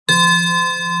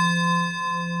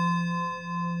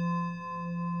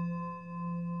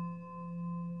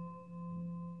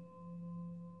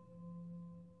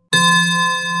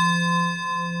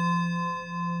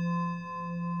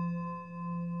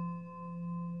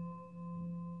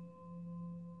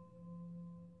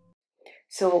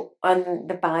So on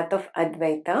the path of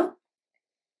Advaita,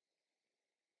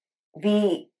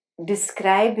 we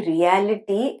describe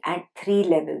reality at 3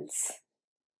 levels.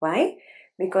 Why?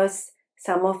 Because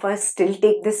some of us still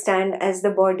take the stand as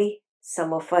the body,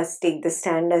 some of us take the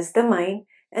stand as the mind,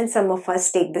 and some of us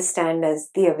take the stand as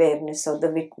the awareness or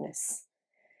the witness.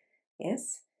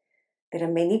 Yes, there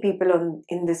are many people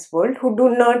in this world who do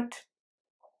not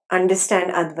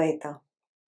understand Advaita.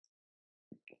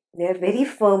 They are very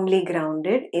firmly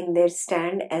grounded in their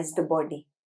stand as the body.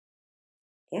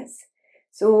 Yes,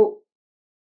 so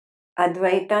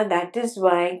Advaita, that is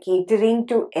why catering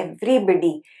to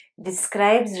everybody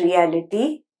describes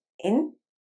reality in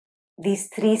these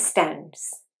 3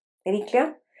 stands. Very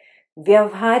clear?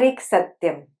 Vyavharik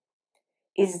Satyam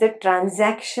is the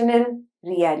transactional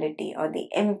reality or the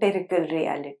empirical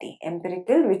reality.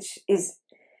 Empirical, which is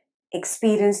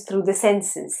experienced through the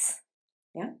senses,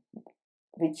 yeah,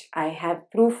 which I have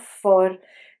proof for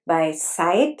by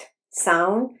sight,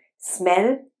 sound,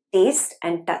 smell, taste,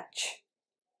 and touch.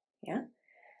 Yeah.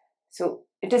 So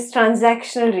it is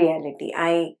transactional reality.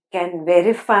 I can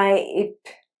verify it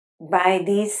by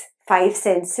these 5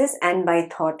 senses and by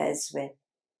thought as well.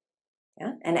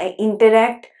 Yeah? And I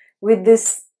interact with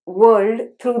this world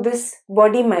through this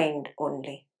body mind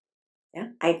only. Yeah?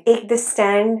 I take the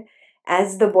stand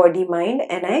as the body mind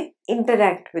and I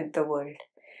interact with the world.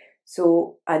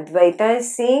 So Advaita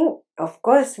is saying, of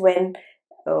course, when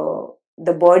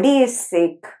the body is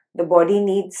sick, the body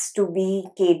needs to be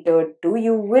catered to,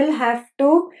 you will have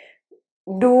to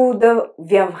do the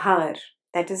vyavhar.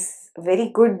 That is a very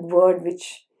good word,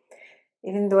 which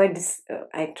even though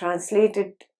I translate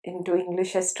it into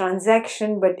English as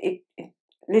transaction, but it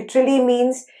literally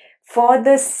means for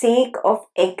the sake of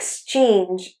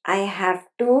exchange, I have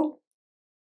to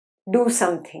do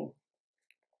something.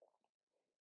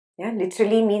 Yeah,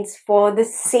 literally means for the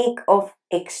sake of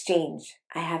exchange,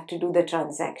 I have to do the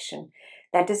transaction.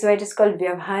 That is why it is called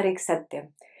Vyavharik Satyam.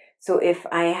 So if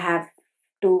I have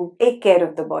to take care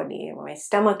of the body, my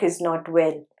stomach is not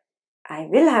well, I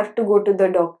will have to go to the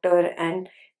doctor and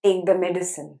take the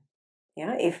medicine.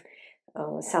 Yeah, if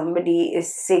somebody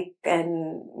is sick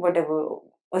and whatever,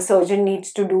 a surgeon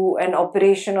needs to do an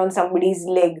operation on somebody's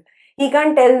leg, he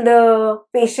can't tell the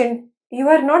patient, you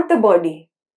are not the body,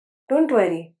 don't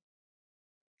worry,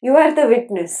 you are the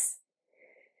witness.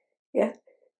 Yeah,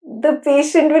 the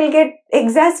patient will get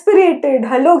exasperated.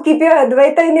 Hello, keep your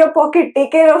Advaita in your pocket,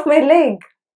 take care of my leg.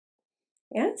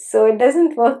 Yeah, so it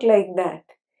doesn't work like that.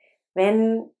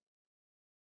 When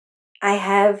I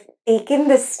have taken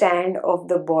the stand of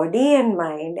the body and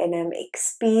mind and I'm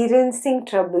experiencing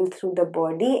trouble through the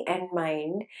body and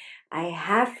mind, I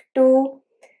have to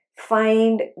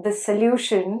find the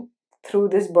solution through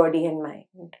this body and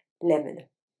mind level.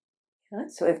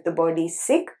 So if the body is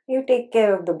sick, you take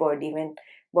care of the body. When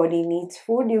body needs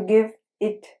food, you give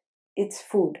it its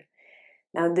food.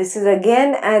 Now this is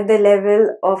again at the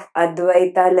level of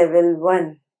Advaita level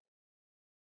 1.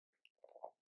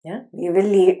 Yeah, we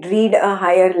will read a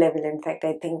higher level. In fact,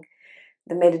 I think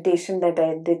the meditation that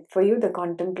I did for you, the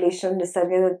contemplation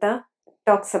Nisargadatta,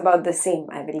 talks about the same.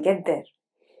 I will get there.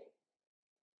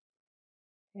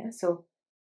 Yeah, so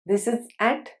this is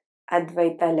at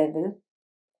Advaita level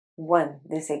 1,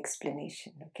 this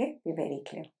explanation. Okay, be very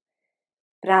clear.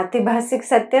 Pratibhasik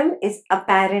Satyam is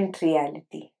apparent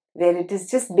reality, where it is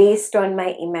just based on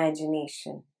my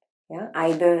imagination. Yeah,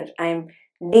 either I'm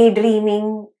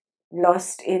daydreaming,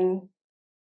 lost in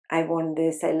I want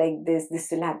this, I like this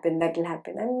will happen, that will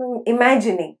happen. I'm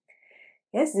imagining.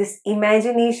 Yes, this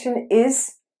imagination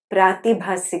is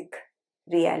pratibhasik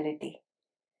reality.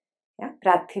 Yeah,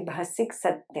 pratibhasik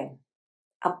satyam.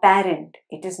 Apparent.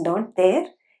 It is not there.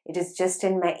 It is just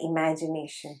in my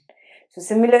imagination. So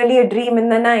similarly, a dream in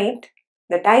the night,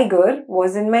 the tiger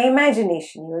was in my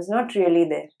imagination. He was not really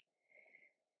there.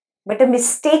 But a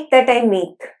mistake that I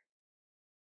make.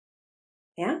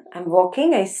 Yeah, I'm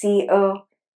walking, I see a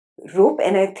rope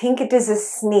and I think it is a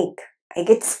snake. I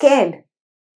get scared.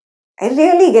 I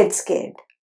really get scared.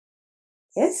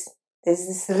 Yes, there's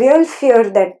this real fear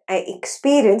that I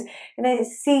experience, and I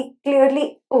see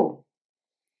clearly, oh,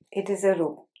 it is a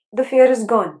rope. The fear is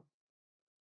gone.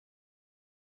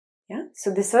 Yeah,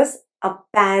 so this was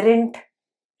apparent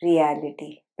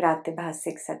reality,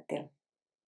 pratibhasik satyam.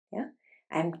 Yeah,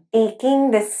 I'm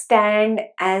taking the stand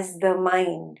as the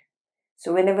mind.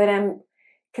 So whenever I'm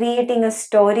creating a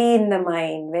story in the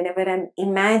mind, whenever I'm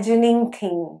imagining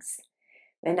things,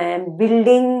 when I am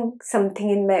building something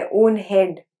in my own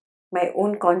head, my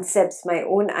own concepts, my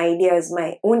own ideas,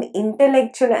 my own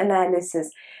intellectual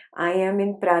analysis, I am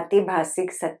in pratibhasik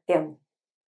satyam.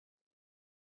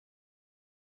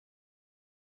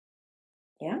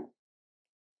 Yeah.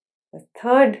 The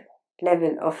third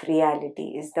level of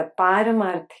reality is the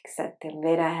Paramarthik Satyam,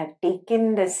 where I have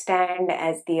taken the stand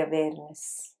as the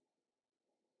awareness.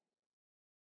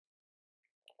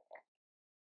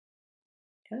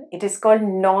 It is called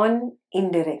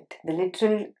non-indirect. The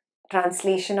literal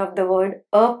translation of the word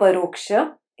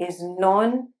aparoksha is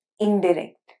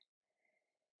non-indirect.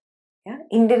 Yeah?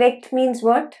 Indirect means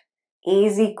what? A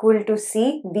is equal to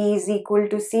C, B is equal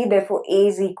to C, therefore A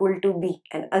is equal to B.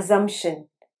 An assumption,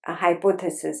 a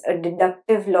hypothesis, a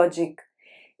deductive logic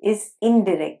is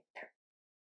indirect.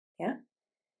 Yeah.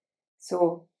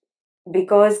 So,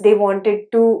 because they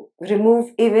wanted to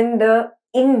remove even the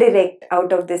indirect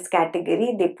out of this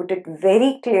category, they put it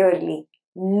very clearly,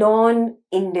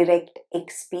 non-indirect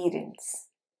experience,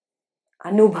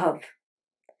 anubhav,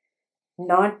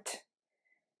 not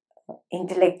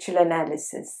intellectual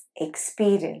analysis,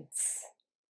 experience.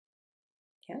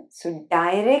 Yeah? So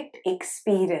direct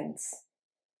experience,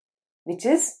 which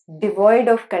is devoid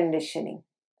of conditioning,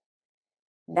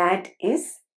 that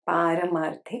is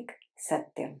Paramarthik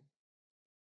Satyam.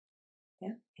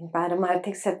 Yeah? In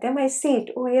Paramarthik Satyam, I see it.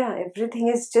 Oh yeah, everything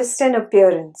is just an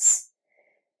appearance.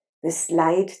 This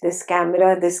light, this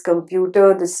camera, this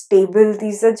computer, this table,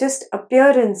 these are just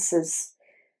appearances.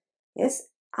 Yes,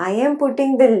 I am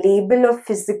putting the label of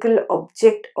physical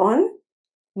object on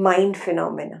mind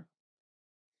phenomena.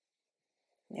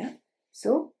 Yeah.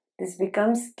 So this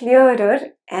becomes clearer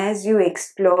as you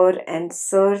explore and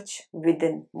search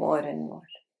within more and more.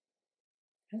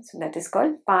 So that is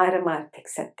called Paramarthik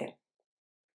Satyam.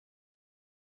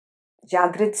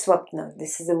 Jagrit Swapna.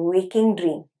 This is a waking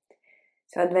dream.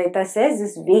 So Advaita says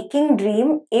this waking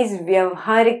dream is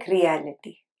Vyavharik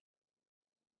reality.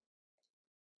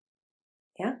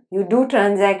 Yeah. You do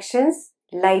transactions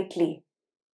lightly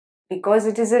because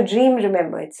it is a dream,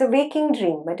 remember. It's a waking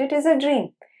dream, but it is a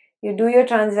dream. You do your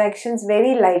transactions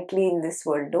very lightly in this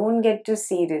world. Don't get too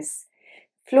serious.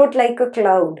 Float like a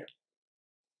cloud.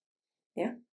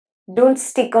 Yeah. Don't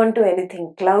stick on to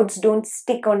anything. Clouds don't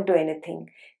stick on to anything.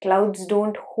 Clouds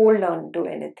don't hold on to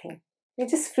anything. They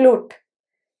just float.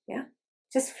 Yeah.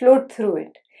 Just float through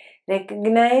it.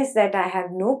 Recognize that I have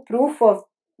no proof of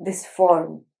this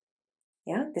form.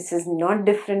 Yeah. This is not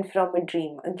different from a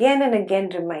dream. Again and again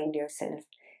remind yourself.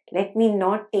 Let me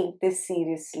not take this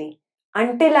seriously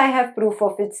until I have proof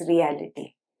of its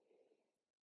reality.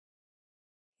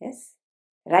 Yes.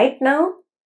 Right now,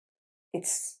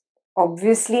 it's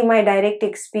obviously my direct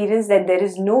experience that there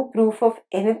is no proof of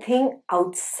anything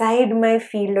outside my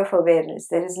field of awareness.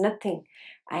 There is nothing.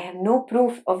 I have no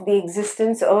proof of the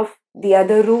existence of the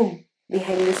other room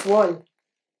behind this wall.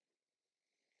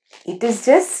 It is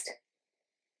just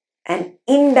an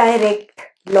indirect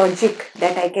logic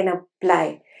that I can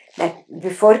apply. That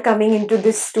before coming into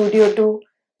this studio to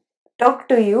talk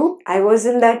to you, I was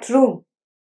in that room.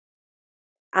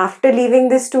 After leaving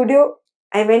the studio,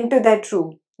 I went to that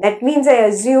room. That means I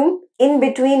assume in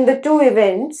between the two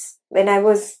events, when I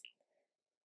was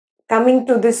coming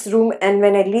to this room and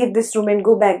when I leave this room and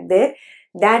go back there,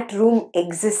 that room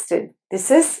existed. This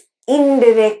is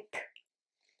indirect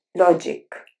logic.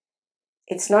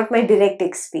 It's not my direct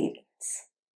experience.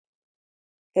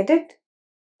 Get it?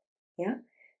 Yeah.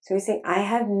 So he's saying, I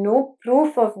have no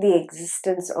proof of the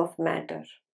existence of matter.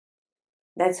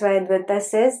 That's why Advaita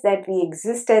says that we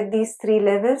exist at these three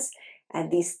levels.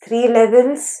 At these three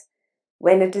levels,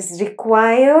 when it is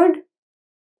required,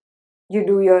 you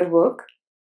do your work.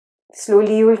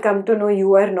 Slowly you will come to know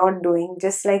you are not doing.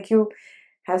 Just like you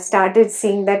have started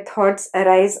seeing that thoughts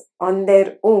arise on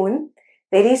their own,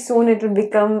 very soon it will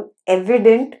become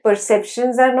evident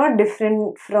perceptions are not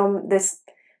different from this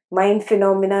mind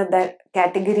phenomena, that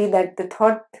category that the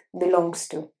thought belongs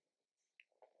to.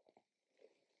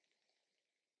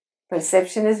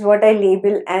 Perception is what I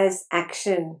label as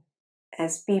action,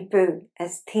 as people,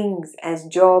 as things, as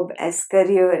job, as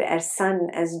career, as son,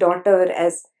 as daughter,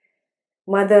 as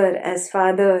mother, as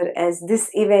father, as this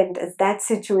event, as that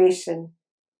situation.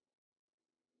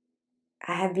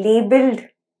 I have labeled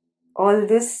all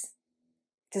this.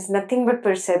 It is nothing but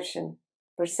perception.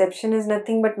 Perception is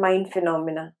nothing but mind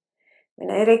phenomena. When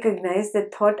I recognize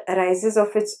that thought arises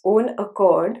of its own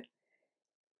accord,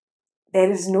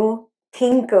 there is no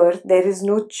thinker, there is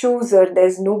no chooser, there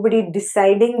is nobody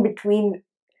deciding between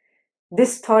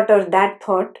this thought or that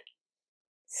thought.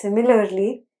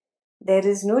 Similarly, there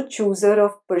is no chooser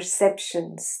of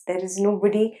perceptions. There is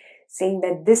nobody saying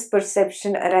that this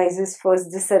perception arises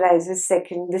first, this arises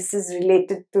second, this is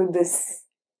related to this.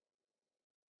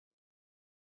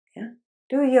 Yeah?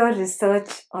 Do your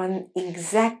research on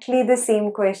exactly the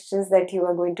same questions that you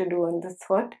are going to do on the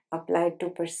thought applied to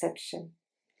perception.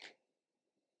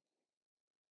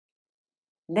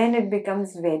 then it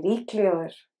becomes very clear.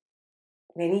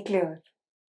 Very clear.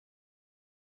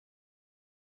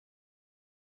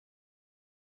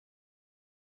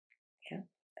 Yeah.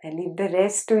 I leave the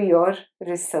rest to your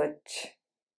research.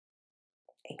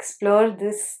 Explore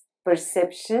this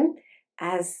perception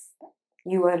as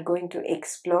you are going to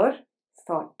explore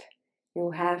thought.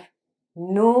 You have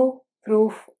no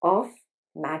proof of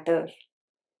matter.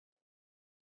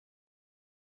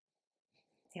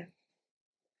 Yeah.